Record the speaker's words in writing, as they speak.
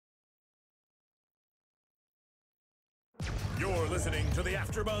You're listening to the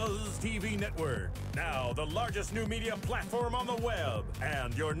AfterBuzz TV network, now the largest new media platform on the web,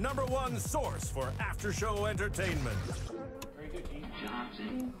 and your #1 source for after-show entertainment. Very good, Dean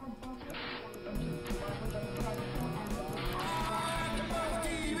Johnson.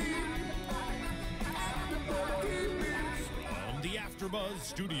 From the AfterBuzz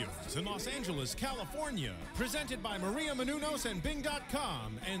Studios in Los Angeles, California, presented by Maria Menounos and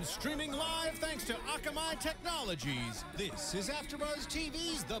Bing.com, and streaming live thanks to Akamai Technologies, this is AfterBuzz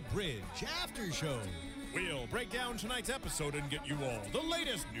TV's The Bridge After Show. We'll break down tonight's episode and get you all the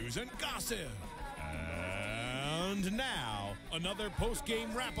latest news and gossip. And now, another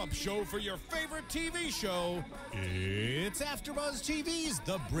post-game wrap-up show for your favorite TV show. It's AfterBuzz TV's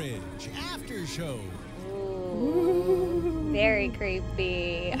The Bridge After Show. Ooh, very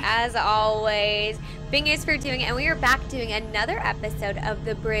creepy. As always, fingers for doing it. And we are back doing another episode of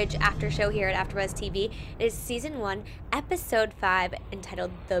The Bridge After Show here at AfterBuzz TV. It is Season 1, Episode 5,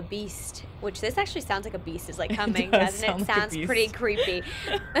 entitled The Beast, which this actually sounds like a beast is like coming, doesn't it? Sounds pretty creepy.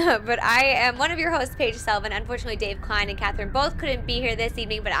 But I am one of your hosts, Paige Sullivan. Unfortunately, Dave Klein and Catherine both couldn't be here this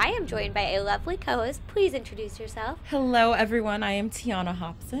evening, but I am joined by a lovely co-host. Please introduce yourself. Hello, everyone. I am Tiona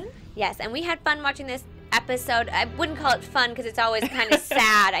Hobson. Yes, and we had fun watching this episode. I wouldn't call it fun because it's always kind of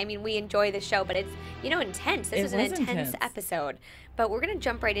sad. I mean, we enjoy the show, but it's, you know, intense. This is an intense episode. But we're going to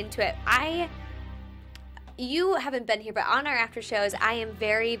jump right into it. You haven't been here, but on our after shows, I am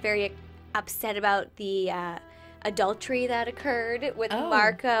very, very upset about the adultery that occurred with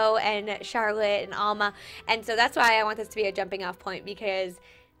Marco and Charlotte and Alma. And so that's why I want this to be a jumping off point, because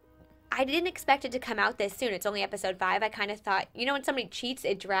I didn't expect it to come out this soon. It's only episode 5. I kind of thought, you know, when somebody cheats,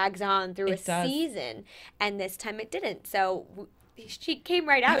 it drags on through a season. And this time it didn't. So she came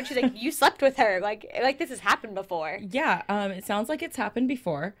right out and she's like, you slept with her. Like this has happened before. Yeah, it sounds like it's happened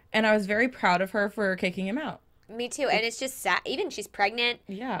before. And I was very proud of her for kicking him out. Me too. And it's just sad. Even she's pregnant.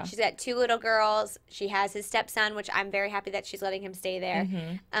 Yeah. She's got 2 little girls. She has his stepson, which I'm very happy that she's letting him stay there.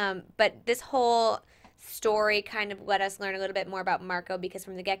 Mm-hmm. But this whole story kind of let us learn a little bit more about Marco, because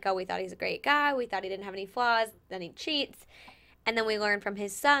from the get-go we thought he's a great guy. We thought he didn't have any flaws. Then he cheats. And then we learned from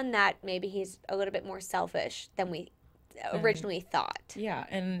his son that maybe he's a little bit more selfish than we originally thought. Yeah,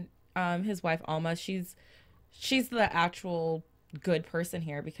 and his wife Alma, she's the actual good person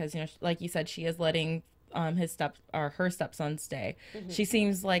here, because, you know, like you said, she is letting her stepson stay. Mm-hmm. She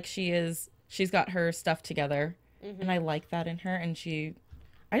seems like she's got her stuff together, and I like that in her. And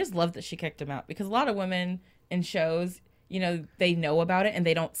I just love that she kicked him out, because a lot of women in shows, you know, they know about it and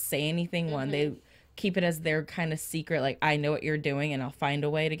they don't say anything. They keep it as their kind of secret, like, I know what you're doing and I'll find a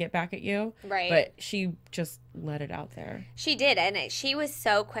way to get back at you. Right. But she just let it out there. She did, and she was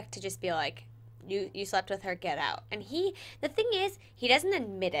so quick to just be like, you slept with her, get out. And the thing is, he doesn't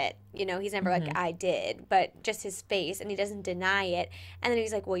admit it. You know, he's never like, I did, but just his face, and he doesn't deny it. And then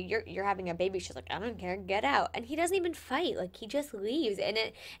he's like, well, you're having a baby. She's like, I don't care, get out. And he doesn't even fight. Like, he just leaves. And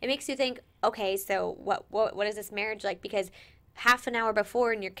it makes you think, okay, so what is this marriage like? Because half an hour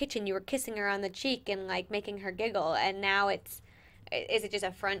before in your kitchen, you were kissing her on the cheek and like making her giggle. And now is it just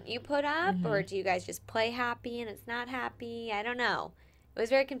a front you put up, or do you guys just play happy and it's not happy? I don't know. It was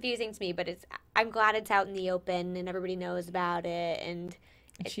very confusing to me, but I'm glad it's out in the open and everybody knows about it. And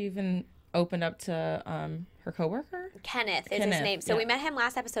she even opened up to her coworker. Kenneth is his name. So we met him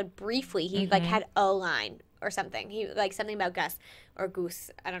last episode briefly. He like had a line or something. He like something about Gus or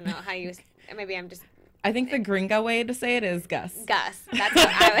Goose. I don't know how you. Maybe I'm just. I think the gringo way to say it is Gus. Gus. That's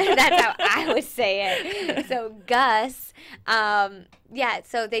how I would say it. So Gus. Yeah.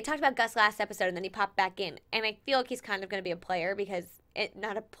 So they talked about Gus last episode, and then he popped back in, and I feel like he's kind of going to be a player, because.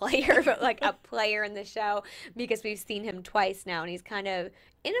 Not a player, but like a player in the show, because we've seen him twice now, and he's kind of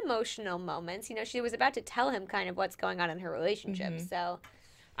in emotional moments. You know, she was about to tell him kind of what's going on in her relationship. So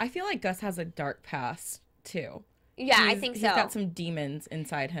I feel like Gus has a dark past too. Yeah, I think so. He's got some demons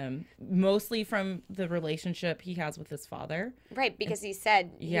inside him, mostly from the relationship he has with his father. Right, because he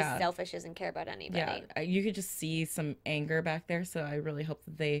said he's selfish, doesn't care about anybody. Yeah, you could just see some anger back there, so I really hope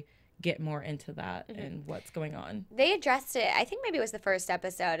that they get more into that and what's going on. They addressed it, I think maybe it was the first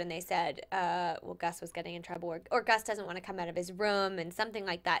episode, and they said, well, Gus was getting in trouble, or Gus doesn't want to come out of his room, and something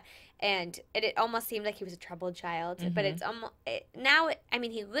like that. And it almost seemed like he was a troubled child, but it's almost, I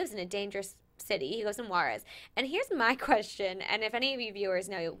mean, he lives in a dangerous city. He lives in Juarez. And here's my question, and if any of you viewers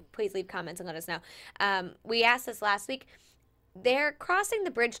know, please leave comments and let us know. We asked this last week. They're crossing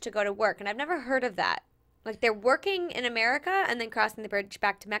the bridge to go to work, and I've never heard of that. Like, they're working in America and then crossing the bridge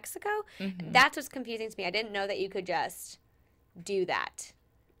back to Mexico. That's what's confusing to me. I didn't know that you could just do that.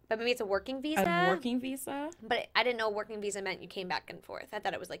 But maybe it's a working visa? A working visa? But I didn't know a working visa meant you came back and forth. I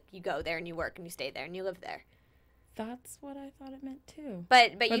thought it was like you go there and you work and you stay there and you live there. That's what I thought it meant too.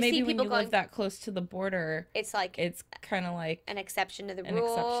 But you maybe see when people you going live that close to the border, it's like it's kind of like an exception to the an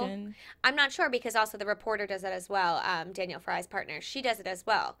rule. exception. I'm not sure because also the reporter does that as well. Danielle Fry's partner, she does it as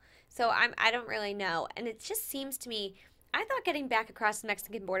well. So I don't really know, and it just seems to me. I thought getting back across the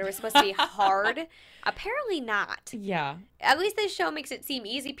Mexican border was supposed to be hard. Apparently not. Yeah. At least this show makes it seem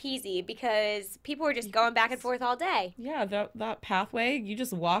easy peasy because people are just going back and forth all day. Yeah, that pathway, you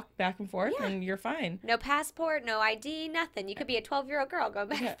just walk back and forth and you're fine. No passport, no ID, nothing. You could be a 12-year-old girl going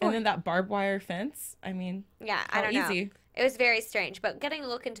back and forth. And then that barbed wire fence. I mean, yeah, I don't know. Easy. It was very strange, but getting a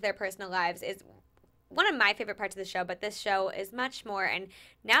look into their personal lives is one of my favorite parts of the show, but this show is much more. And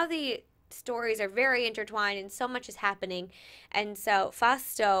now the stories are very intertwined and so much is happening. And so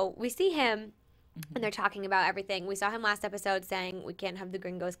Fausto, we see him and they're talking about everything. We saw him last episode saying we can't have the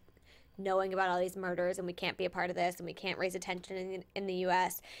gringos knowing about all these murders and we can't be a part of this and we can't raise attention in the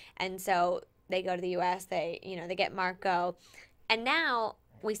U.S. And so they go to the U.S., they get Marco. And now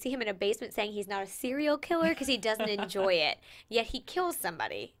we see him in a basement saying he's not a serial killer because he doesn't enjoy it. Yet he kills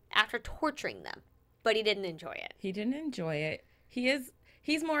somebody after torturing them. But he didn't enjoy it. He didn't enjoy it.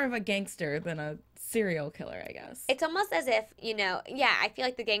 He's more of a gangster than a serial killer, I guess. It's almost as if, I feel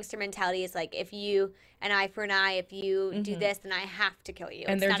like the gangster mentality is like, if you, an eye for an eye, if you do this, then I have to kill you.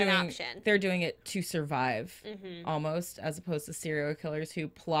 And it's not an option. They're doing it to survive, almost, as opposed to serial killers who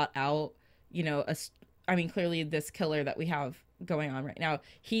plot out, clearly this killer that we have going on right now,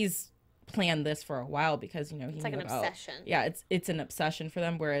 he's planned this for a while because, he it's like an obsession. Yeah, it's an obsession for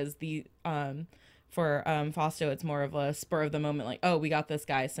them, whereas for Fausto, it's more of a spur of the moment, like, oh, we got this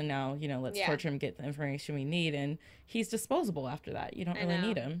guy, so now, let's torture him, get the information we need, and he's disposable after that. You don't really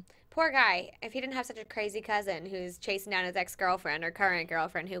need him. Poor guy. If he didn't have such a crazy cousin who's chasing down his ex-girlfriend or current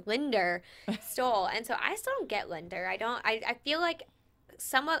girlfriend who Linder stole. And so I still don't get Linder. I feel like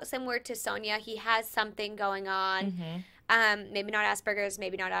somewhat similar to Sonya, he has something going on. Maybe not Asperger's,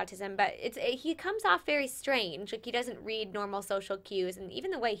 maybe not autism, but he comes off very strange. Like, he doesn't read normal social cues, and even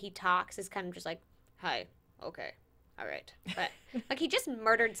the way he talks is kind of just like, hi, okay, all right. But, like, he just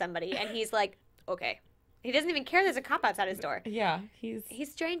murdered somebody, and he's like, okay. He doesn't even care there's a cop outside his door. Yeah, he's a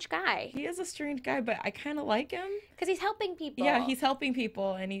strange guy. He is a strange guy, but I kind of like him. Because he's helping people. Yeah, he's helping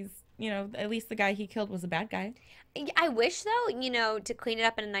people, and he's, at least the guy he killed was a bad guy. I wish, though, to clean it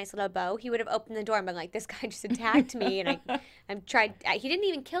up in a nice little bow, he would have opened the door and been like, this guy just attacked me, and I'm tried. He didn't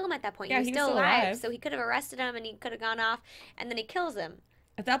even kill him at that point. Yeah, he was still alive. So he could have arrested him, and he could have gone off, and then he kills him.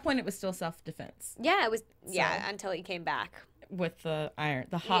 At that point, it was still self-defense. Yeah, it was. Until he came back with the iron,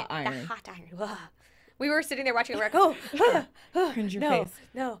 the hot iron. The hot iron. Ugh. We were sitting there watching. We're like, cringe your face.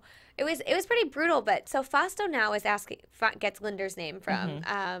 No. It was pretty brutal. But so Fausto now gets Linder's name from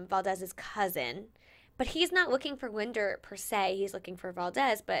Valdez's cousin, but he's not looking for Linder per se. He's looking for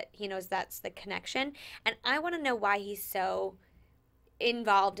Valdez, but he knows that's the connection. And I want to know why he's so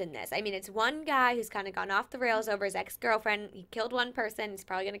involved in this. I mean, it's one guy who's kind of gone off the rails over his ex-girlfriend. He killed one person. He's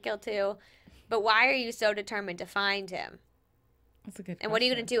probably going to kill two. But why are you so determined to find him? That's a good question. And what are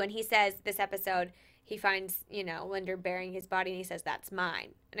you going to do? And he says this episode, he finds, Linder burying his body, and he says, that's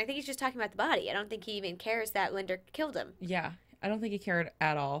mine. And I think he's just talking about the body. I don't think he even cares that Linder killed him. Yeah. I don't think he cared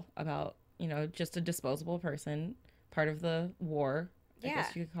at all about, just a disposable person, part of the war, I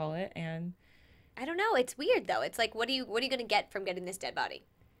guess you could call it. And I don't know. It's weird, though. It's like, what are you going to get from getting this dead body?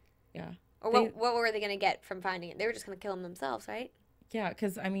 Yeah. Or what were they going to get from finding it? They were just going to kill him themselves, right? Yeah,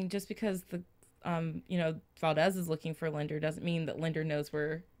 because, just because the Valdez is looking for Linder doesn't mean that Linder knows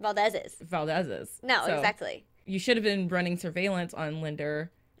where Valdez is. No, so exactly. You should have been running surveillance on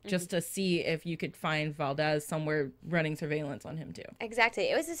Linder just to see if you could find Valdez somewhere running surveillance on him too. Exactly.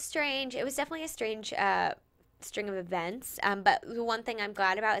 It was definitely a strange string of events. But the one thing I'm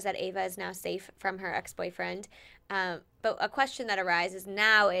glad about is that Ava is now safe from her ex-boyfriend. But a question that arises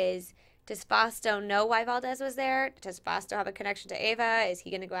now is, does Fausto know why Valdez was there? Does Fausto have a connection to Ava? Is he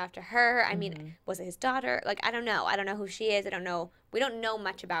going to go after her? I mean, was it his daughter? Like, I don't know. I don't know who she is. I don't know. We don't know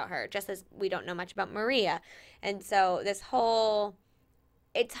much about her, just as we don't know much about Maria. And so it's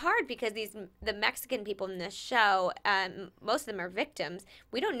hard because the Mexican people in this show, most of them are victims.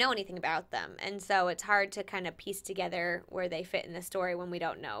 We don't know anything about them. And so it's hard to kind of piece together where they fit in the story when we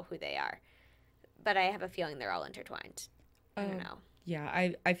don't know who they are. But I have a feeling they're all intertwined. I don't know. Yeah,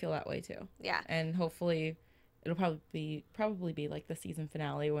 I feel that way too. Yeah. And hopefully it'll probably be like the season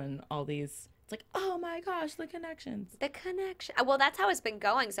finale when all these, it's like, oh my gosh, the connections. The connection. Well, that's how it's been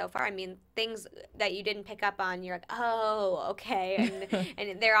going so far. I mean, things that you didn't pick up on, you're like, oh, okay.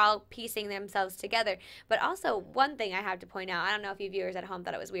 And they're all piecing themselves together. But also, one thing I have to point out, I don't know if you viewers at home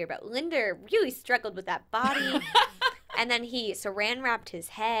thought it was weird, but Linder really struggled with that body. And then he saran wrapped his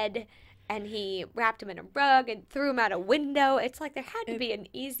head. and he wrapped him in a rug and threw him out a window. It's like there had to be an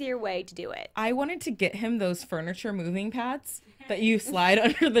easier way to do it. I wanted to get him those furniture moving pads that you slide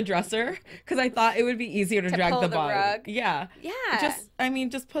under the dresser because I thought it would be easier to drag the body. Rug. Yeah. Yeah.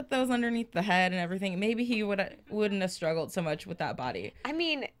 Just put those underneath the head and everything. Maybe he wouldn't have struggled so much with that body. I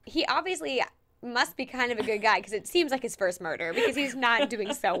mean, he obviously must be kind of a good guy because it seems like his first murder because he's not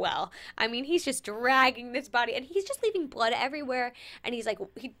doing so well. I mean, he's just dragging this body and he's just leaving blood everywhere, and he's like,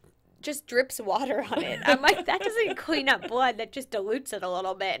 he just drips water on it. I'm like, that doesn't clean up blood, that just dilutes it a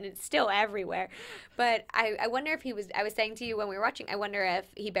little bit, and it's still everywhere. But I wonder if I was saying to you when we were watching, I wonder if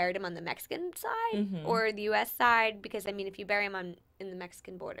he buried him on the Mexican side or the U.S. side, because I mean, if you bury him in the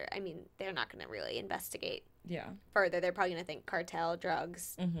Mexican border, I mean, they're not going to really investigate further. They're probably going to think cartel,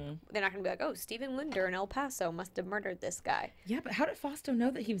 drugs. They're not going to be like, oh, Stephen Linder in El Paso must have murdered this guy. Yeah, but how did Fausto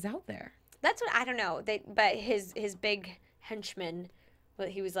know that he was out there? That's what I don't know. But his big henchman,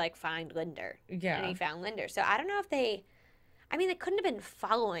 he was like, find Linder. Yeah. And he found Linder. So I don't know if they couldn't have been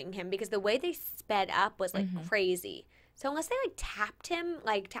following him because the way they sped up was like crazy. So unless they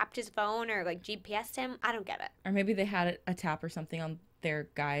like tapped his phone or like GPS'd him, I don't get it. Or maybe they had a tap or something on their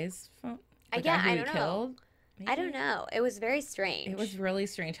guy's phone. I don't know. Maybe? I don't know. It was very strange. It was really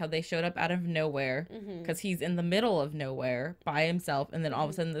strange how they showed up out of nowhere because he's in the middle of nowhere by himself, and then all of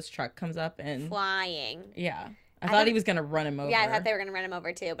a sudden this truck comes up and flying. Yeah, I thought he was gonna run him over. Yeah, I thought they were gonna run him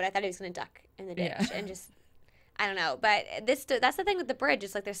over too, but I thought he was gonna duck in the ditch and just. I don't know, but that's the thing with the bridge.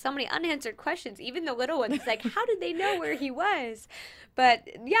 It's like there's so many unanswered questions, even the little ones. It's like, how did they know where he was? But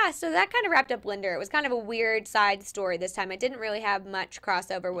yeah, so that kind of wrapped up Linder. It was kind of a weird side story this time. It didn't really have much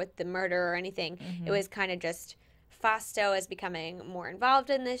crossover with the murder or anything. It was kind of just Fausto is becoming more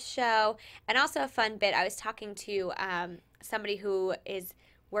involved in this show. And also a fun bit, I was talking to somebody who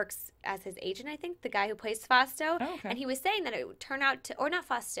works as his agent, I think, the guy who plays Fausto. Oh, okay. And he was saying that it would turn out to, or not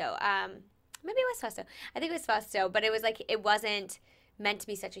Fausto, maybe it was Fausto. I think it was Fausto, but it was like it wasn't meant to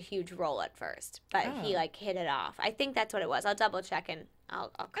be such a huge role at first, but he like hit it off. I think that's what it was. I'll double check and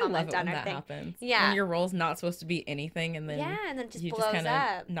I'll comment on our thing. Happens. Yeah, when your role's not supposed to be anything, and then it just you blows just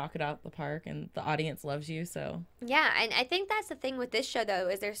up, knock it out the park, and the audience loves you. So yeah, and I think that's the thing with this show though,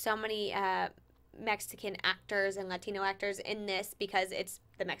 is there's so many Mexican actors and Latino actors in this because it's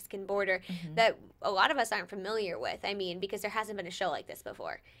the Mexican border that a lot of us aren't familiar with. I mean, because there hasn't been a show like this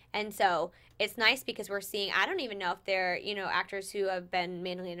before. And so it's nice because we're seeing, I don't even know if they're, actors who have been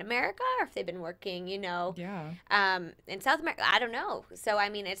mainly in America or if they've been working, in South America. I don't know. So, I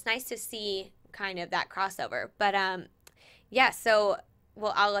mean, it's nice to see kind of that crossover. But, so...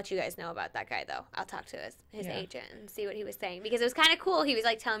 Well, I'll let you guys know about that guy, though. I'll talk to his agent and see what he was saying. Because it was kind of cool. He was,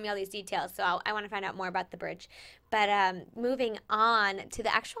 like, telling me all these details. So I want to find out more about the bridge. But moving on to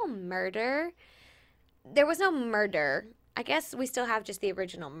the actual murder, there was no murder. I guess we still have just the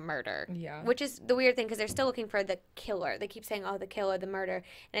original murder. Yeah. Which is the weird thing because they're still looking for the killer. They keep saying, oh, the killer, the murder.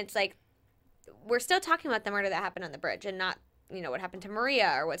 And it's like, we're still talking about the murder that happened on the bridge and not, what happened to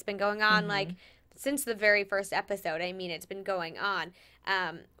Maria or what's been going on, like, since the very first episode. I mean, it's been going on.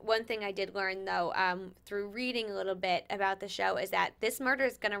 One thing I did learn, though, through reading a little bit about the show is that this murder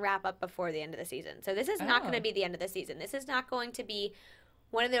is going to wrap up before the end of the season. So this is not going to be the end of the season. This is not going to be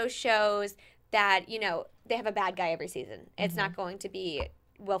one of those shows that, they have a bad guy every season. It's not going to be,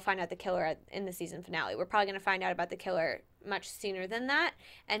 we'll find out the killer in the season finale. We're probably going to find out about the killer much sooner than that.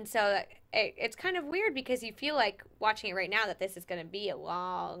 And so it's kind of weird because you feel like watching it right now that this is going to be a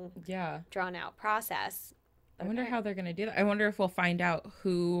long, drawn-out process. I wonder how they're going to do that. I wonder if we'll find out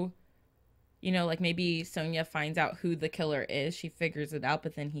who, like maybe Sonya finds out who the killer is. She figures it out,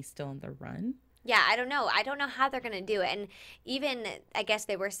 but then he's still on the run. Yeah, I don't know. I don't know how they're going to do it. And even, I guess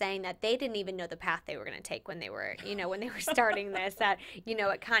they were saying that they didn't even know the path they were going to take when they were, when they were starting this, that,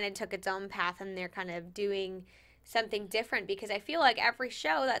 it kind of took its own path and they're kind of doing something different because I feel like every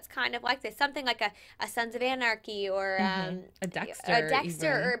show that's kind of like this, something like a Sons of Anarchy or a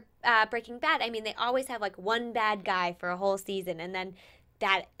Dexter or Breaking Bad. I mean, they always have like one bad guy for a whole season and then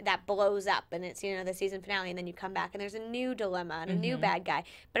that blows up and it's, the season finale and then you come back and there's a new dilemma and a new bad guy.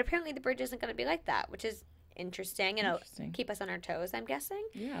 But apparently the bridge isn't going to be like that, which is interesting and it'll keep us on our toes, I'm guessing.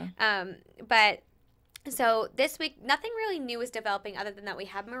 Yeah. But so this week, nothing really new is developing other than that we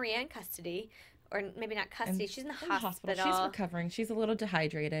have Maria in custody. Or maybe not custody. She's in the hospital. She's recovering. She's a little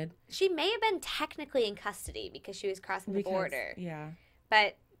dehydrated. She may have been technically in custody because she was crossing the border. Yeah.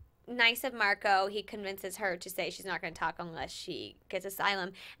 But nice of Marco. He convinces her to say she's not going to talk unless she gets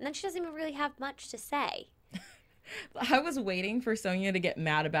asylum. And then she doesn't even really have much to say. I was waiting for Sonya to get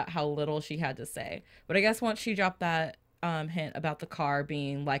mad about how little she had to say. But I guess once she dropped that hint about the car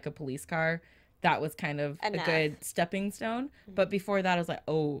being like a police car, that was kind of a good stepping stone. But before that, I was like,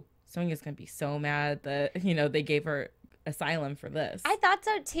 oh, Sonya's going to be so mad that, you know, they gave her asylum for this. I thought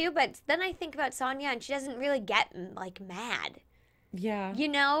so too, but then I think about Sonya and she doesn't really get like mad. Yeah. You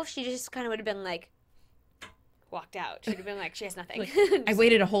know, she just kind of would have been like, walked out. She'd have been like, she has nothing. Like, I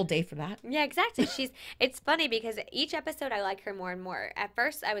waited a whole day for that. Yeah, exactly. It's funny because each episode I like her more and more. At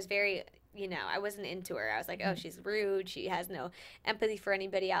first I was very, you know, I wasn't into her. I was like, oh, she's rude. She has no empathy for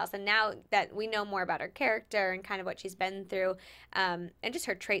anybody else. And now that we know more about her character and kind of what she's been through, and just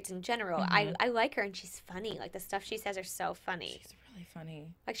her traits in general, I like her and she's funny. Like the stuff she says are so funny. She's really funny.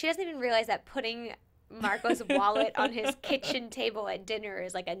 Like she doesn't even realize that putting Marco's wallet on his kitchen table at dinner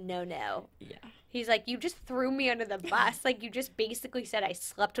is like a no-no. Yeah. He's like, you just threw me under the bus. Like, you just basically said I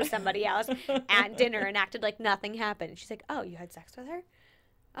slept with somebody else at dinner and acted like nothing happened. She's like, oh, you had sex with her?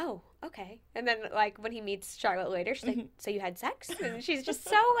 Oh, okay. And then, like, when he meets Charlotte later, she's like, so you had sex? And she's just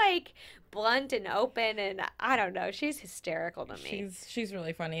so, like, blunt and open, and I don't know. She's hysterical to me. She's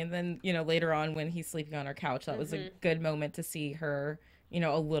really funny. And then, you know, later on when he's sleeping on her couch, that was a good moment to see her, you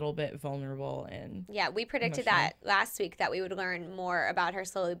know, a little bit vulnerable and yeah, we predicted that last week that we would learn more about her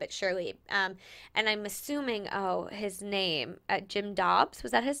slowly but surely. And I'm assuming, his name, Jim Dobbs,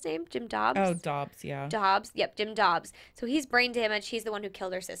 was that his name? Jim Dobbs? Oh, Dobbs, yeah. Dobbs, yep, Jim Dobbs. So he's brain damaged. He's the one who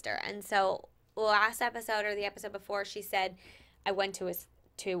killed her sister. And so last episode or the episode before, she said, I went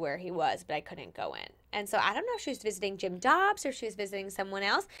to where he was, but I couldn't go in. And so I don't know if she was visiting Jim Dobbs or if she was visiting someone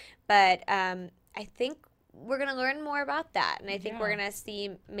else, but I think we're going to learn more about that. And I think we're going to see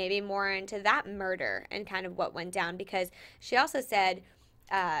maybe more into that murder and kind of what went down, because she also said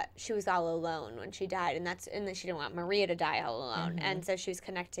she was all alone when she died, and then she didn't want Maria to die all alone. And so she was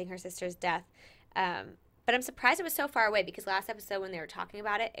connecting her sister's death. But I'm surprised it was so far away, because last episode when they were talking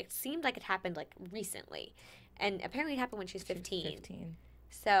about it, it seemed like it happened like recently. And apparently it happened when she was 15.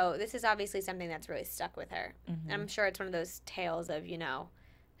 So this is obviously something that's really stuck with her. And I'm sure it's one of those tales of, you know,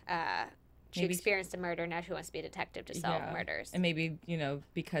 she experienced a murder, now she wants to be a detective to solve murders. And maybe, you know,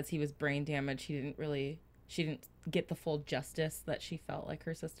 because he was brain damaged, she didn't get the full justice that she felt like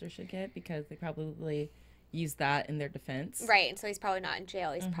her sister should get, because they probably used that in their defense. Right, and so he's probably not in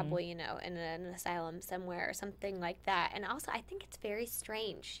jail. He's probably, you know, in an asylum somewhere or something like that. And also, I think it's very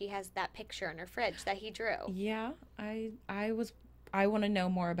strange. She has that picture in her fridge that he drew. Yeah, I want to know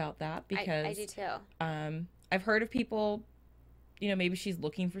more about that, because I do too. I've heard of people, you know, maybe she's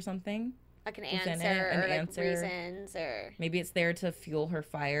looking for something. Like an answer, or like reasons, or maybe it's there to fuel her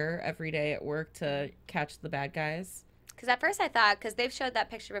fire every day at work to catch the bad guys. Because at first I thought, because they've showed that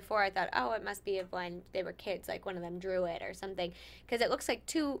picture before, I thought, oh, it must be of when they were kids, like one of them drew it or something. Because it looks like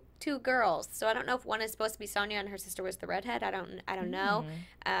two girls, so I don't know if one is supposed to be Sonya and her sister was the redhead. I don't know.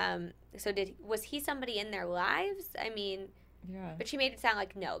 So was he somebody in their lives? I mean, yeah. But she made it sound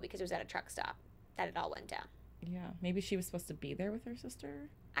like no, because it was at a truck stop that it all went down. Yeah, maybe she was supposed to be there with her sister.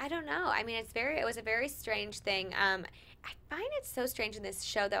 I don't know. I mean, it was a very strange thing. I find it so strange in this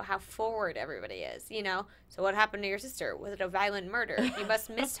show, though, how forward everybody is, you know? So what happened to your sister? Was it a violent murder? You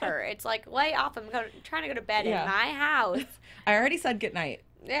must miss her. It's like, lay off. I'm trying to go to bed in my house. I already said goodnight.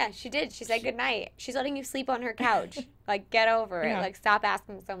 Yeah, she did. She said goodnight. She's letting you sleep on her couch. Like, get over it. Like, stop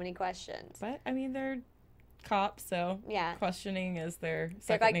asking so many questions. But, I mean, they're cops, so questioning is their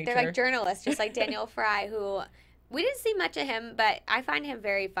second nature. They're like journalists, just like Daniel Fry, who... We didn't see much of him, but I find him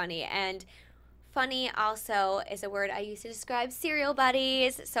very funny. And funny also is a word I use to describe serial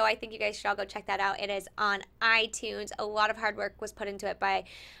buddies. So I think you guys should all go check that out. It is on iTunes. A lot of hard work was put into it by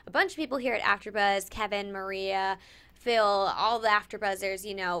a bunch of people here at AfterBuzz. Kevin, Maria, Phil, all the AfterBuzzers.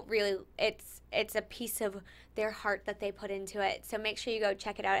 You know, really, it's a piece of their heart that they put into it. So make sure you go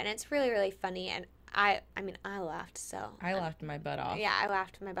check it out. And it's really, really funny. And I mean, I laughed, so. I laughed my butt off. Yeah, I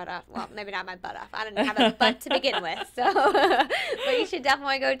laughed my butt off. Well, maybe not my butt off. I didn't have a butt to begin with, so. But you should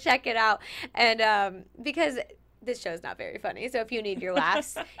definitely go check it out. And because this show's not very funny, so if you need your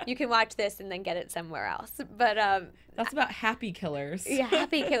laughs, you can watch this and then get it somewhere else. But that's about happy killers. Yeah,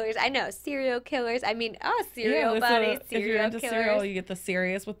 happy killers. I know, serial killers. I mean, serial buddies, serial killers. If you're into serial, you get the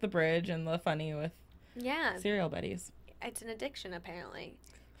serious with the bridge and the funny with serial buddies. It's an addiction, apparently.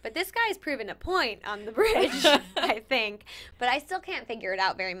 But this guy's proven a point on the bridge, I think. But I still can't figure it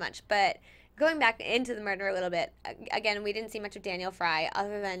out very much. But going back into the murder a little bit, again, we didn't see much of Daniel Fry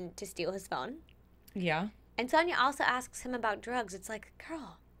other than to steal his phone. Yeah. And Sonya also asks him about drugs. It's like,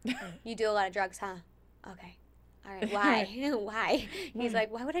 girl, you do a lot of drugs, huh? Okay. All right. Why? Why? He's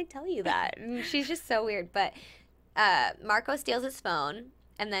like, why would I tell you that? And she's just so weird. But Marco steals his phone,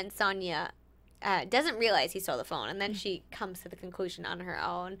 and then Sonya... doesn't realize he stole the phone, and then she comes to the conclusion on her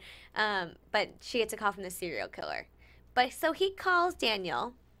own. But she gets a call from the serial killer. But so he calls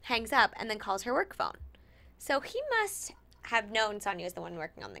Daniel, hangs up, and then calls her work phone. So he must have known Sonya is the one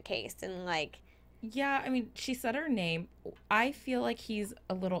working on the case, and like. Yeah, I mean, she said her name. I feel like he's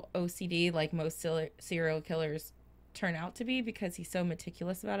a little OCD, like most serial killers turn out to be, because he's so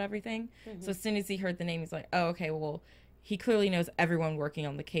meticulous about everything. Mm-hmm. So as soon as he heard the name, he's like, oh, okay, well, he clearly knows everyone working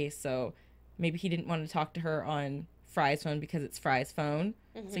on the case, so maybe he didn't want to talk to her on Fry's phone because it's Fry's phone,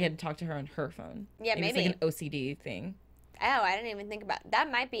 so he had to talk to her on her phone. Yeah, maybe. It's like an OCD thing. Oh, I didn't even think about that.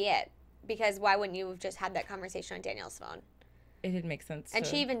 That might be it, because why wouldn't you have just had that conversation on Danielle's phone? It didn't make sense. And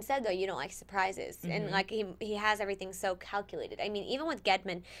she even said, though, you don't like surprises. Mm-hmm. And, like, he has everything so calculated. I mean, even with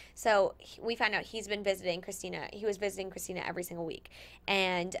Gedman, so we found out he's been visiting Christina. He was visiting Christina every single week.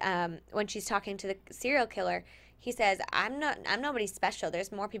 And when she's talking to the serial killer, he says, I'm nobody special.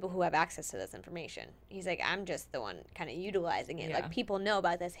 There's more people who have access to this information. He's like, I'm just the one kind of utilizing it. Yeah. Like, people know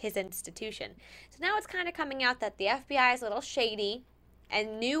about this, his institution. So now it's kind of coming out that the FBI is a little shady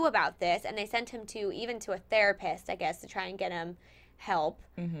and knew about this, and they sent him even to a therapist, I guess, to try and get him help.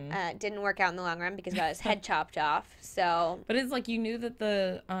 Mm-hmm. Didn't work out in the long run because he got his head chopped off. So, but it's like you knew that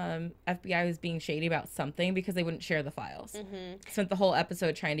the FBI was being shady about something because they wouldn't share the files. Mm-hmm. Spent the whole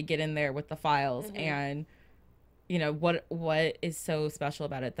episode trying to get in there with the files, mm-hmm. and you know what is so special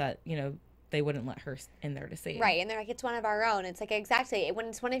about it that they wouldn't let her in there to see. Right, and they're like, it's one of our own. It's like, exactly. When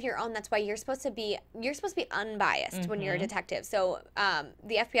it's one of your own, that's why you're supposed to be unbiased mm-hmm. when you're a detective. So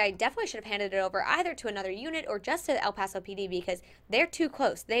the FBI definitely should have handed it over either to another unit or just to El Paso PD, because they're too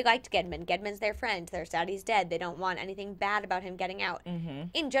close. They liked Gedman. Gedman's their friend. Their daddy's dead. They don't want anything bad about him getting out. Mm-hmm.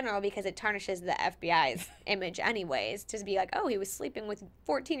 In general, because it tarnishes the FBI's image anyways, to be like, oh, he was sleeping with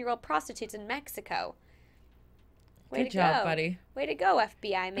 14-year-old prostitutes in Mexico. Good job, buddy. Way to go,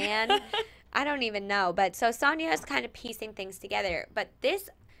 FBI, man. I don't even know. But so Sonya is kind of piecing things together. But this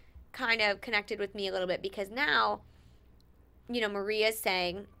kind of connected with me a little bit because now, Maria's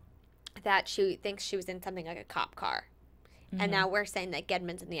saying that she thinks she was in something like a cop car. Mm-hmm. And now we're saying that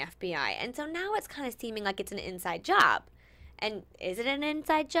Gedman's in the FBI. And so now it's kind of seeming like it's an inside job. And is it an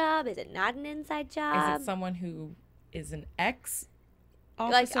inside job? Is it not an inside job? Is it someone who is an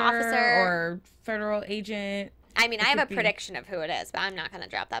ex-officer or federal agent? I mean, I have a prediction of who it is, but I'm not going to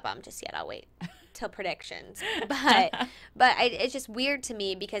drop that bomb just yet. I'll wait till predictions. But it's just weird to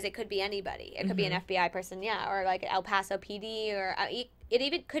me because it could be anybody. It could be an FBI person, yeah, or like El Paso PD, or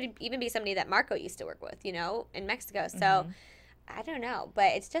it could even be somebody that Marco used to work with, in Mexico. So I don't know,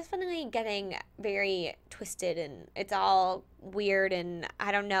 but it's definitely getting very twisted, and it's all weird, and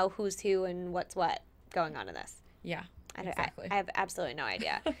I don't know who's who and what's what going on in this. Yeah, exactly. I have absolutely no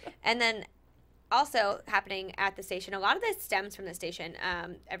idea. And then also happening at the station, a lot of this stems from the station.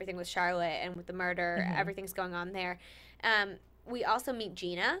 Everything with Charlotte and with the murder, everything's going on there. We also meet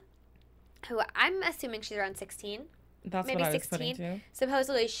Gina, who I'm assuming she's around 16. That's maybe what I was 16. putting too.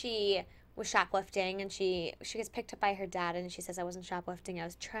 Supposedly she was shoplifting, and she gets picked up by her dad, and she says, I wasn't shoplifting, I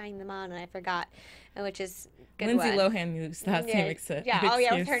was trying them on, and I forgot, which is good. Lindsay Lohan used that same excuse. Yeah, oh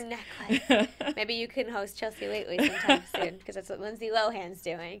yeah, with her necklace. Maybe you can host Chelsea Lately sometime soon, because that's what Lindsay Lohan's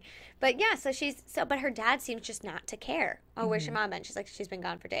doing. But yeah, but her dad seems just not to care. Oh, where's your mom? And she's like, she's been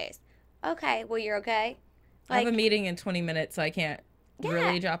gone for days. Okay, well, you're okay. I have a meeting in 20 minutes, so I can't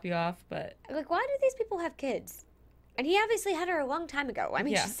really drop you off, but like, why do these people have kids? And he obviously had her a long time ago. I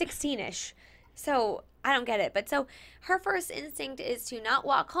mean, she's 16-ish. So I don't get it. But so her first instinct is to not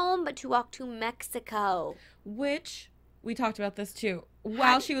walk home, but to walk to Mexico. Which, we talked about this too.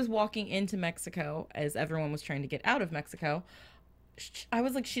 While she was walking into Mexico, as everyone was trying to get out of Mexico, I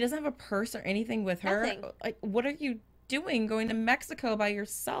was like, she doesn't have a purse or anything with her. Nothing. Like, what are you doing going to Mexico by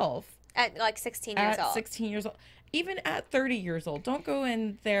yourself? At like 16 years old. At 16 years old. Even at 30 years old. Don't go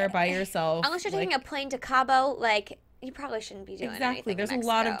in there by yourself. Unless you're taking a plane to Cabo, like, you probably shouldn't be doing anything There's a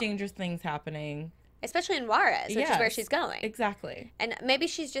lot of dangerous things happening. Especially in Juarez, which is where she's going. Exactly. And maybe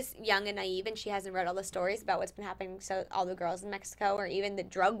she's just young and naive, and she hasn't read all the stories about what's been happening to all the girls in Mexico, or even the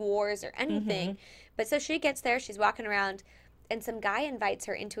drug wars or anything. But so she gets there, she's walking around, and some guy invites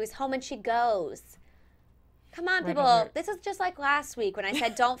her into his home, and she goes. Come on, people. This is just like last week when I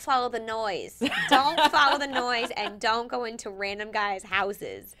said don't follow the noise. Don't follow the noise, and don't go into random guys'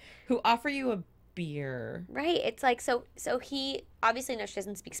 houses. Who offer you a beer. Right. It's like, so he obviously knows she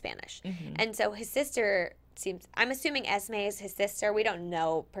doesn't speak Spanish. And so his sister I'm assuming Esme is his sister. We don't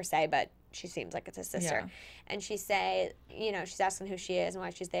know per se, but she seems like it's his sister. Yeah. And she's asking who she is and why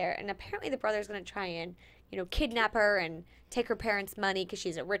she's there. And apparently the brother's going to try and, kidnap her and take her parents' money because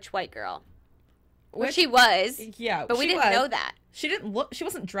she's a rich white girl. Well, she was. Yeah, but we didn't know that. She didn't look. She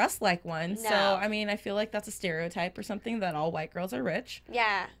wasn't dressed like one. No. So I mean, I feel like that's a stereotype or something that all white girls are rich.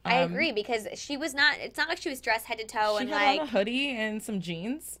 Yeah, I agree because she was not. It's not like she was dressed head to toe She and had like on a hoodie and some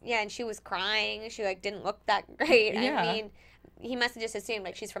jeans. Yeah, and she was crying. She like didn't look that great. Yeah. I mean, he must have just assumed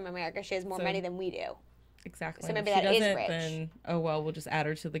like she's from America. She has more money than we do. Exactly. So maybe if she that is doesn't, rich. Then oh well, we'll just add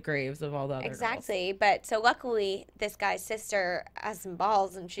her to the graves of all the other Exactly. But so luckily, this guy's sister has some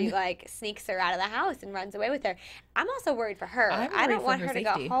balls, and she like sneaks her out of the house and runs away with her. I'm also worried for her. I don't want her to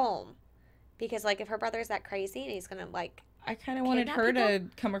go home because like if her brother's that crazy and he's gonna like. I kind of wanted her to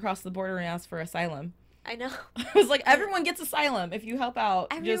come across the border and ask for asylum. I know. I was like, everyone gets asylum if you help out.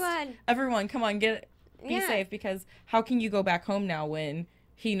 Everyone. Everyone, come on, be safe because how can you go back home now when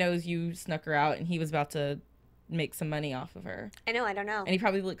he knows you snuck her out and he was about to make some money off of her? I know, I don't know. And he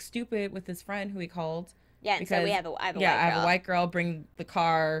probably looked stupid with his friend who he called. Yeah, and so I have a white girl. I have a white girl, bring the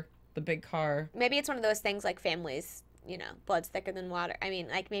car, the big car. Maybe it's one of those things like families, you know, blood's thicker than water. I mean,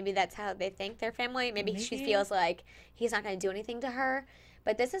 like maybe that's how they think their family. Maybe she feels like he's not going to do anything to her.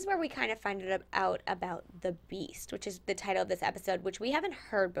 But this is where we kind of find out about the Beast, which is the title of this episode, which we haven't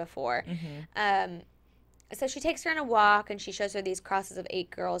heard before. So she takes her on a walk, and she shows her these crosses of 8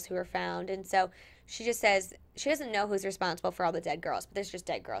 girls who were found. And so she just says she doesn't know who's responsible for all the dead girls, but there's just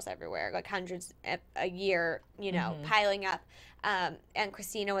dead girls everywhere, like hundreds a year, you know, piling up. And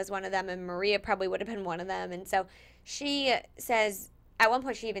Christina was one of them, and Maria probably would have been one of them. And so she says, at one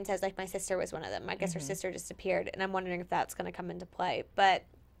point she even says, like, my sister was one of them. I guess her sister disappeared, and I'm wondering if that's going to come into play. But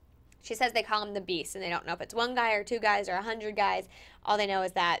she says they call him the Beast, and they don't know if it's 1 guy or 2 guys or 100 guys. All they know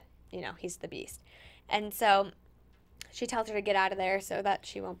is that, you know, he's the Beast. And so she tells her to get out of there so that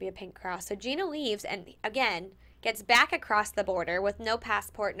she won't be a pink cross. So Gina leaves and, again, gets back across the border with no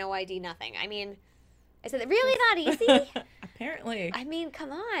passport, no ID, nothing. I mean, is it really that easy? Apparently. I mean,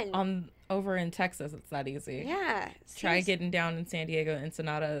 come on. Over in Texas, it's that easy. Yeah. Try getting down in San Diego,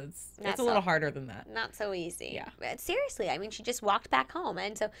 Ensenada. It's a little harder than that. Not so easy. Yeah. But seriously, I mean, she just walked back home.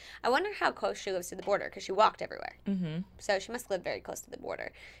 And so I wonder how close she lives to the border because she walked everywhere. So she must live very close to the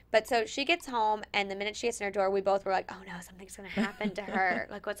border. But so she gets home, and the minute she gets in her door, we both were like, oh no, something's going to happen to her.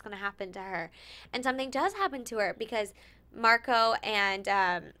 Like, what's going to happen to her? And something does happen to her because Marco and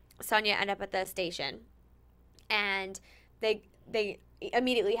Sonya end up at the station. And they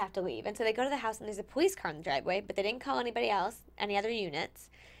immediately have to leave. And so they go to the house, and there's a police car in the driveway, but they didn't call anybody else, any other units.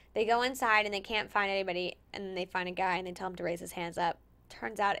 They go inside, and they can't find anybody, and then they find a guy, and they tell him to raise his hands up.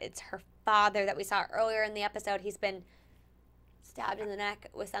 Turns out it's her father that we saw earlier in the episode. He's been stabbed in the neck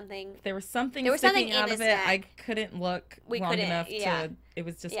with something. There was something sticking out of it. Neck. I couldn't look long enough to... It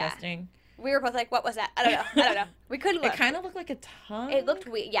was disgusting. Yeah. We were both like, what was that? I don't know. We couldn't look. It kind of looked like a tongue. It looked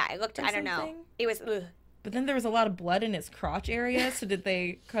weird. Yeah, it looked, I don't know. It was, ugh. But then there was a lot of blood in his crotch area, so did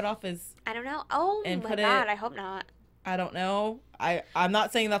they cut off his... I don't know. Oh, my God, I hope not. I don't know. I'm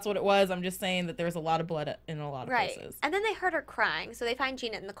not saying that's what it was. I'm just saying that there was a lot of blood in a lot of places. And then they heard her crying, so they find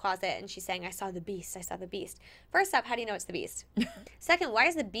Gina in the closet, and she's saying, I saw the Beast, I saw the Beast. First up, how do you know it's the Beast? Second, why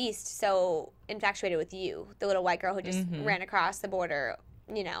is the Beast so infatuated with you, the little white girl who just ran across the border,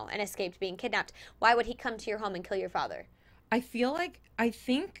 you know, and escaped being kidnapped? Why would he come to your home and kill your father? I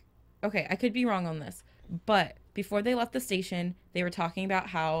think, okay, I could be wrong on this, but before they left the station, they were talking about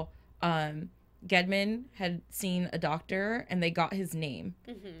how Gedman had seen a doctor and they got his name.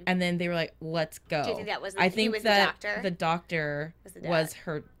 And then they were like, let's go. Do you think that was I think was that the doctor was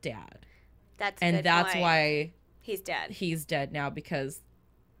her dad. That's why he's dead. He's dead now because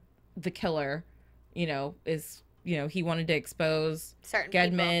the killer, you know, is, you know, he wanted to expose certain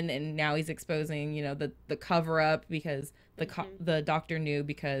Gedman people. And now he's exposing, you know, the cover up because the doctor knew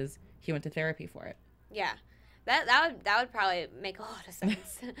because he went to therapy for it. Yeah. That would probably make a lot of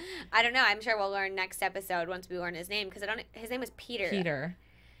sense. I don't know. I'm sure we'll learn next episode once we learn his name because his name was Peter. Peter.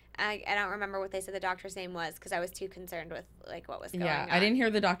 I don't remember what they said the doctor's name was because I was too concerned with like what was going on. Yeah, I didn't hear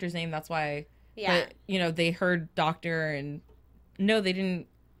the doctor's name. That's why. Yeah. But, you know, they heard doctor and no, they didn't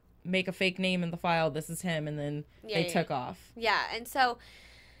make a fake name in the file. This is him, and then they took off. Yeah, and so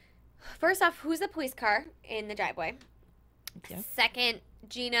first off, who's the police car in the driveway? Yep. Second,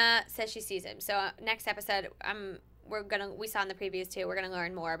 Gina says she sees him. So next episode, we saw in the previews too, we're gonna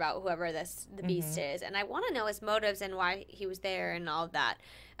learn more about whoever the Beast is, and I want to know his motives and why he was there and all of that.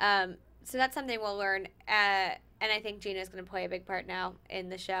 So that's something we'll learn, and I think Gina's gonna play a big part now in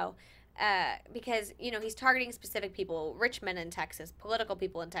the show. Because, you know, he's targeting specific people, rich men in Texas, political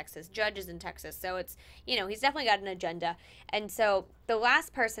people in Texas, judges in Texas. So it's, you know, he's definitely got an agenda. And so the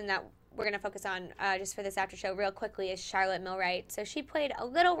last person that we're going to focus on just for this after show real quickly is Charlotte Millwright. So she played a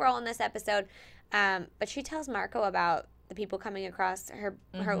little role in this episode, but she tells Marco about the people coming across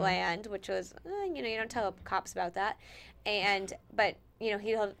her land, which was, you don't tell cops about that. But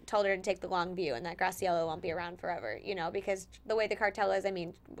he told her to take the long view and that Graciela won't be around forever, because the way the cartel is, I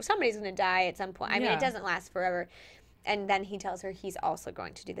mean, somebody's going to die at some point. I mean, it doesn't last forever. And then he tells her he's also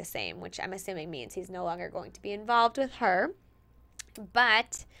going to do the same, which I'm assuming means he's no longer going to be involved with her.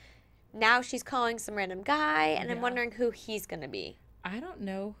 But now she's calling some random guy, and I'm wondering who he's going to be. I don't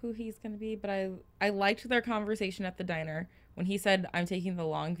know who he's going to be, but I liked their conversation at the diner. When he said, I'm taking the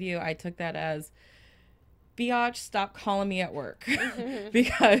long view, I took that as, biatch, stop calling me at work.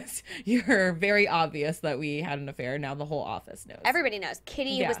 Because you're very obvious that we had an affair. Now the whole office knows. Everybody knows.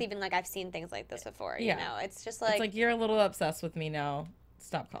 Kitty was even like, I've seen things like this before. It's just like... It's like, you're a little obsessed with me now.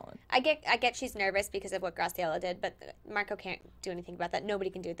 Stop calling. I get she's nervous because of what Graciela did, but Marco can't do anything about that.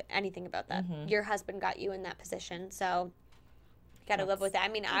 Nobody can do anything about that. Your husband got you in that position, so... Gotta live with it. I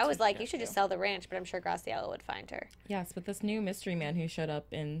mean, I was like, you should just sell the ranch, but I'm sure Graciela would find her. Yes, but this new mystery man who showed up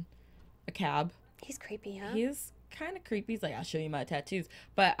in a cab. He's creepy, huh? He's kind of creepy. He's like, I'll show you my tattoos.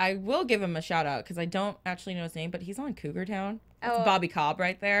 But I will give him a shout out because I don't actually know his name, but he's on Cougar Town. That's Bobby Cobb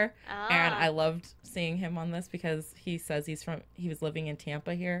right there. And I loved seeing him on this because he says he was living in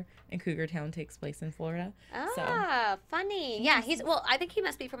Tampa here, and Cougar Town takes place in Florida. Funny. Yeah, I think he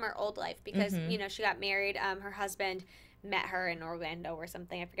must be from her old life because, she got married. Her husband met her in Orlando or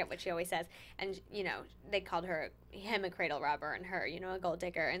something. I forget what she always says. And, they called him a cradle robber and her, a gold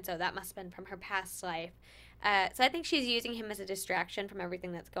digger. And so that must have been from her past life. So I think she's using him as a distraction from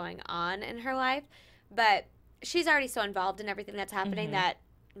everything that's going on in her life. But she's already so involved in everything that's happening that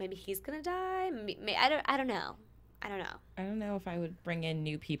maybe he's going to die. I don't know. I don't know if I would bring in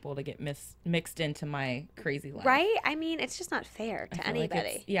new people to get mixed into my crazy life. Right? I mean, it's just not fair to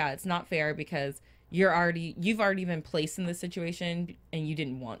anybody. Like it's not fair because you've already been placed in this situation and you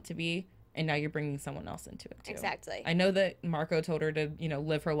didn't want to be, and now you're bringing someone else into it too. Exactly. I know that Marco told her to,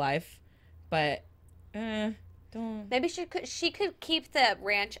 live her life, but don't. Maybe she could keep the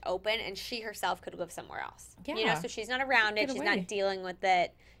ranch open and she herself could live somewhere else. Yeah. So she's not around it. She's not dealing with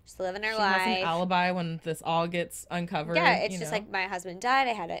it. She's living her life. She has an alibi when this all gets uncovered. Yeah, it's just like my husband died.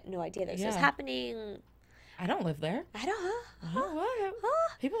 I had no idea this was happening. I don't live there. I don't. What?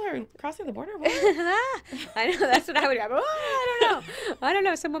 People are crossing the border. I know. That's what I would have. I don't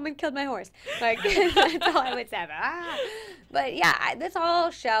know. Some woman killed my horse. Like that's all I would say. But yeah, this whole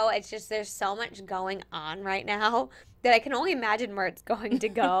show, it's just there's so much going on right now that I can only imagine where it's going to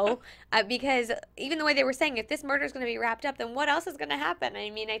go. Because even the way they were saying, if this murder is going to be wrapped up, then what else is going to happen? I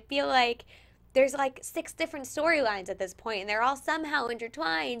mean, I feel like there's like 6 different storylines at this point, and they're all somehow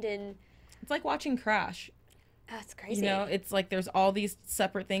intertwined. And it's like watching Crash. That's crazy. It's like there's all these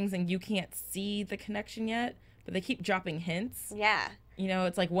separate things and you can't see the connection yet, but they keep dropping hints. Yeah.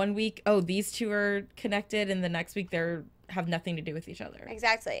 It's like one week, these two are connected, and the next week they're have nothing to do with each other.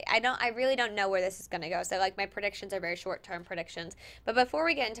 Exactly. I really don't know where this is going to go. So like my predictions are very short-term predictions. But before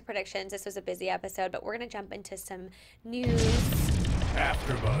we get into predictions, this was a busy episode, but we're going to jump into some news.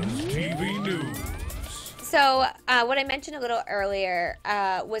 AfterBuzz TV News. So what I mentioned a little earlier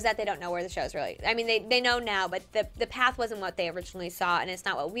was that they don't know where the show's really... I mean, they know now, but the path wasn't what they originally saw, and it's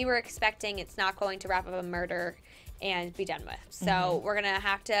not what we were expecting. It's not going to wrap up a murder and be done with. So we're going to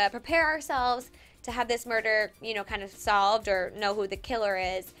have to prepare ourselves to have this murder, kind of solved or know who the killer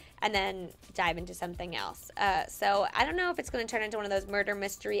is, and then dive into something else. So I don't know if it's going to turn into one of those murder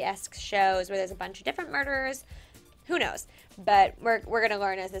mystery-esque shows where there's a bunch of different murderers. Who knows? But we're going to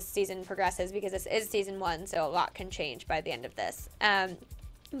learn as this season progresses because this is season 1, so a lot can change by the end of this.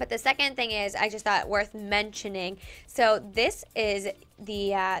 But the second thing is, I just thought worth mentioning. So this is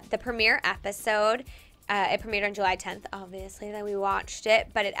the premiere episode. It premiered on July 10th, obviously, that we watched it.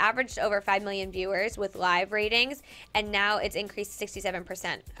 But it averaged over 5 million viewers with live ratings, and now it's increased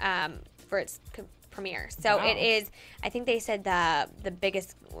 67% for its premiere. So it is, I think they said the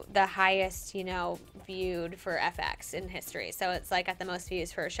highest, viewed for FX in history. So it's like at the most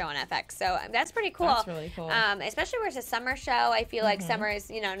views for a show on FX. So that's pretty cool. That's really cool. Especially where it's a summer show. I feel like summer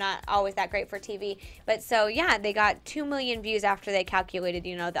is, not always that great for TV. But so, yeah, they got 2 million views after they calculated,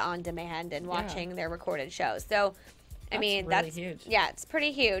 the on-demand and watching their recorded shows. So, I mean, that's huge. Yeah, it's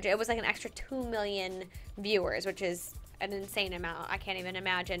pretty huge. It was like an extra 2 million viewers, which is an insane amount. I can't even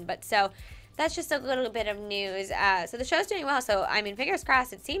imagine. But so... that's just a little bit of news. So the show's doing well. So, I mean, fingers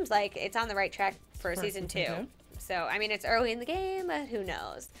crossed. It seems like it's on the right track for season 2. So, I mean, it's early in the game, but who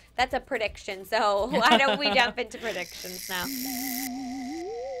knows? That's a prediction. So why don't we jump into predictions now?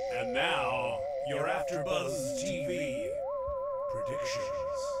 And now, your AfterBuzz TV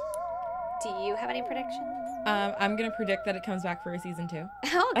predictions. Do you have any predictions? I'm going to predict that it comes back for a season 2.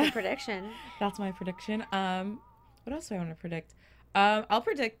 Oh, good prediction. That's my prediction. What else do I want to predict? I'll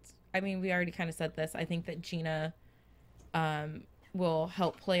predict. I mean, we already kind of said this. I think that Gina will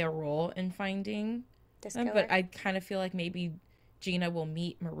help play a role in finding them, but I kind of feel like maybe Gina will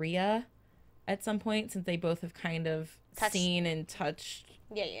meet Maria at some point, since they both have kind of seen and touched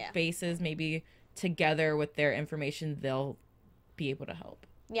bases. Maybe together with their information, they'll be able to help.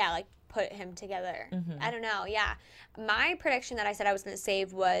 Yeah, like put him together. I don't know. Yeah. My prediction that I said I was going to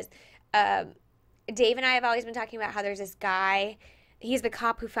save was Dave and I have always been talking about how there's this guy. He's the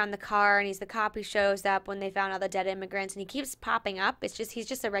cop who found the car, and he's the cop who shows up when they found all the dead immigrants, and he keeps popping up. He's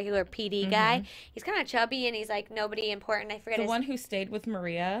just a regular PD guy. He's kind of chubby, and he's like nobody important. I forget the one who stayed with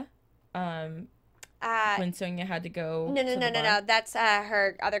Maria when Sonya had to go. No. That's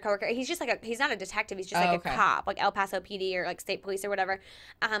her other coworker. He's just like he's not a detective. He's just like a cop, like El Paso PD or like state police or whatever.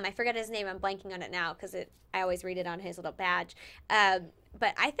 I forget his name. I'm blanking on it now because I always read it on his little badge.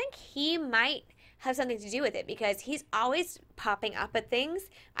 But I think he might have something to do with it because he's always popping up at things.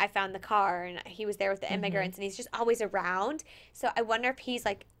 I found the car, and he was there with the immigrants, and he's just always around. So I wonder if he's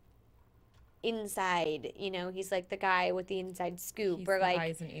like inside, he's like the guy with the inside scoop, he's or the like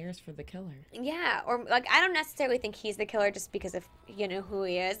eyes and ears for the killer. Yeah, or like I don't necessarily think he's the killer just because of who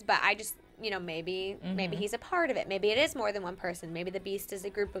he is, but I just maybe he's a part of it. Maybe it is more than one person. Maybe the beast is a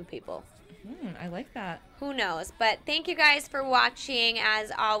group of people. I like that. Who knows? But thank you guys for watching.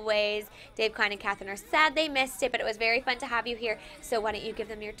 As always, Dave Klein and Catherine are sad they missed it, but it was very fun to have you here. So why don't you give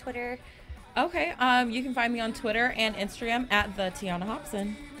them your Twitter? Okay. You can find me on Twitter and Instagram at the Tiona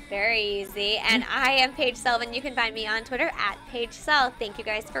Hobson. Very easy. And I am Paige Sullivan. You can find me on Twitter at Paige Sull. Thank you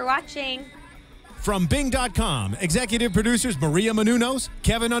guys for watching. From Bing.com, executive producers Maria Menounos,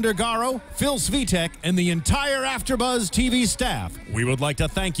 Kevin Undergaro, Phil Svitek, and the entire AfterBuzz TV staff, we would like to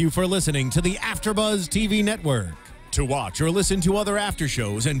thank you for listening to the AfterBuzz TV network. To watch or listen to other after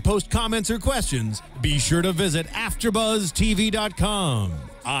shows and post comments or questions, be sure to visit AfterBuzzTV.com.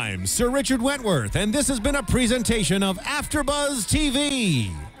 I'm Sir Richard Wentworth, and this has been a presentation of AfterBuzz TV.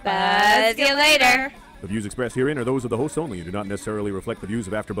 Buzz you later. The views expressed herein are those of the hosts only and do not necessarily reflect the views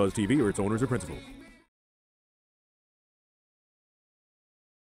of AfterBuzz TV or its owners or principals.